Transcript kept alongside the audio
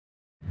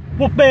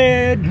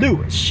Wolfman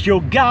Lewis,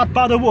 your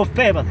Godfather Wolf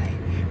family.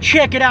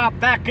 Check it out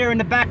back there in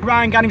the back.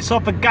 Ryan got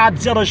himself a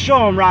Godzilla.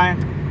 Show him,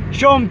 Ryan.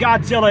 Show him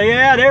Godzilla.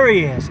 Yeah, there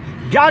he is.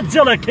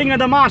 Godzilla, king of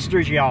the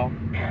monsters, y'all.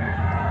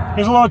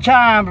 Here's a little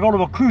time to go to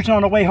a cruising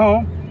on the way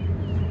home.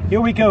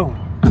 Here we go.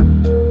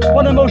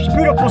 One of the most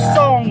beautiful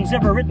songs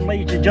ever written,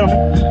 ladies and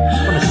gentlemen,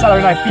 from the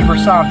Saturday Night Fever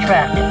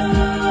soundtrack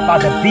by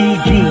the Bee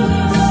Gees.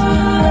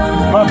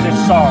 Love this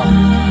song.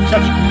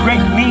 Such great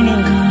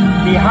meaning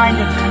behind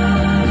it.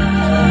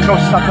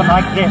 Goes something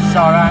like this,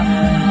 alright?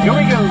 Here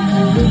we go.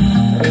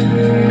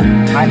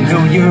 I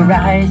know your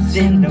eyes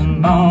in the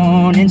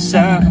morning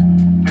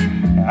sun.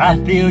 I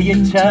feel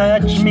you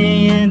touch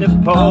me in the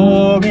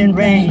pouring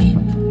rain.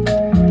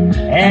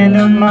 And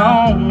the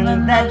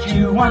moment that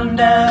you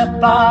wander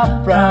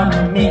far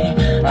from me,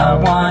 I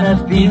wanna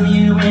feel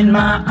you in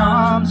my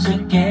arms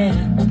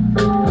again.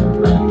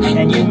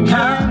 And you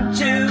come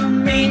to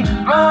me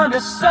on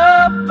a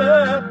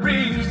summer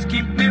breeze,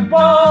 keep me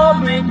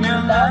warm in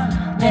your love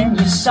and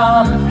you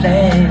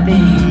softly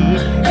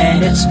leave.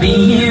 And it's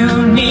me you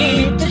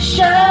need to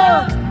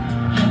show.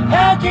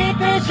 How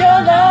deep is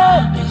your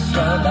love? Is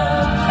your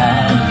love?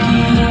 How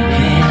deep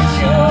is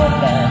your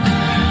love?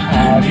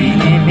 I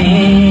really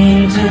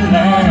mean to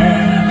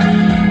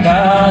learn,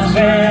 'cause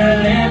we're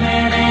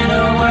living in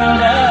a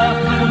world of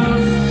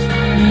fools,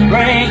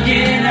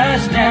 breaking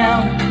us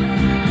down,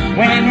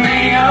 when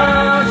they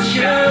all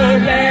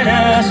should let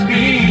us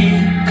be.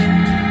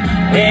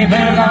 They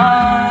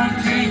belong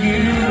to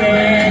you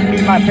and me.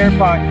 My favorite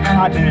part,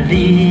 I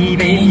believe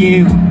in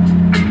you.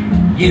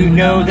 You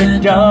know the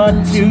door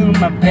to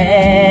my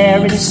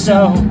very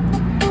soul.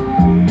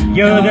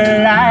 You're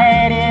the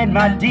light in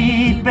my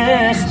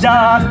deepest,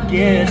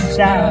 darkest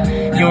hour.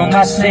 You're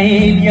my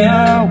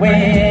savior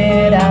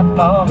when I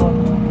fall.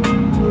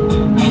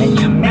 And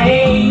you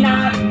may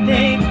not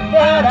think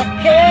that I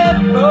care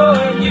for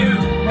you,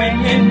 when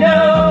you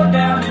know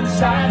down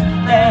inside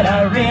that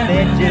I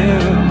really do.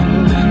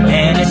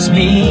 And it's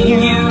me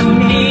you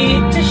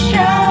need to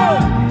show.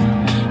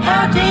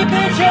 How deep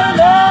is your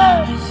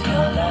love?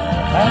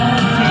 How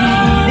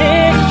deep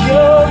is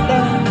your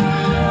love?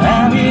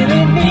 I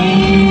really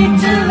need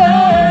to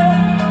love.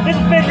 This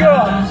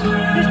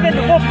has been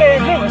the Wolfman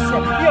Lewis,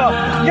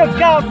 your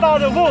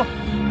Godfather Wolf,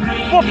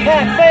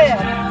 Wolfpack fan.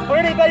 For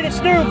anybody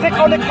that's new, click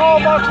on the call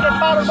box at the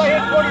bottom right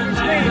hand corner of the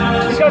screen.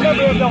 Become a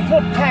member of the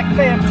Wolfpack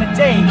fam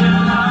today.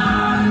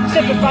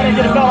 Simply find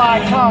the bell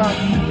icon,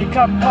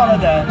 become part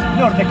of the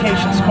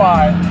notification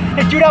squad.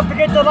 And do not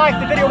forget to like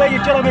the video, ladies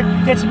and gentlemen.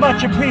 It's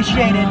much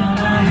appreciated.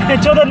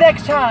 Until the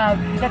next time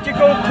that you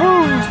go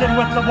cruising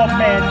with the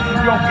Wolfman,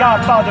 your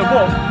Godfather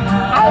Wolf.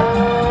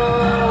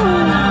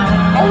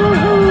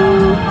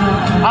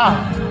 I'm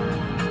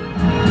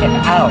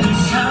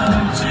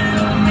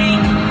out.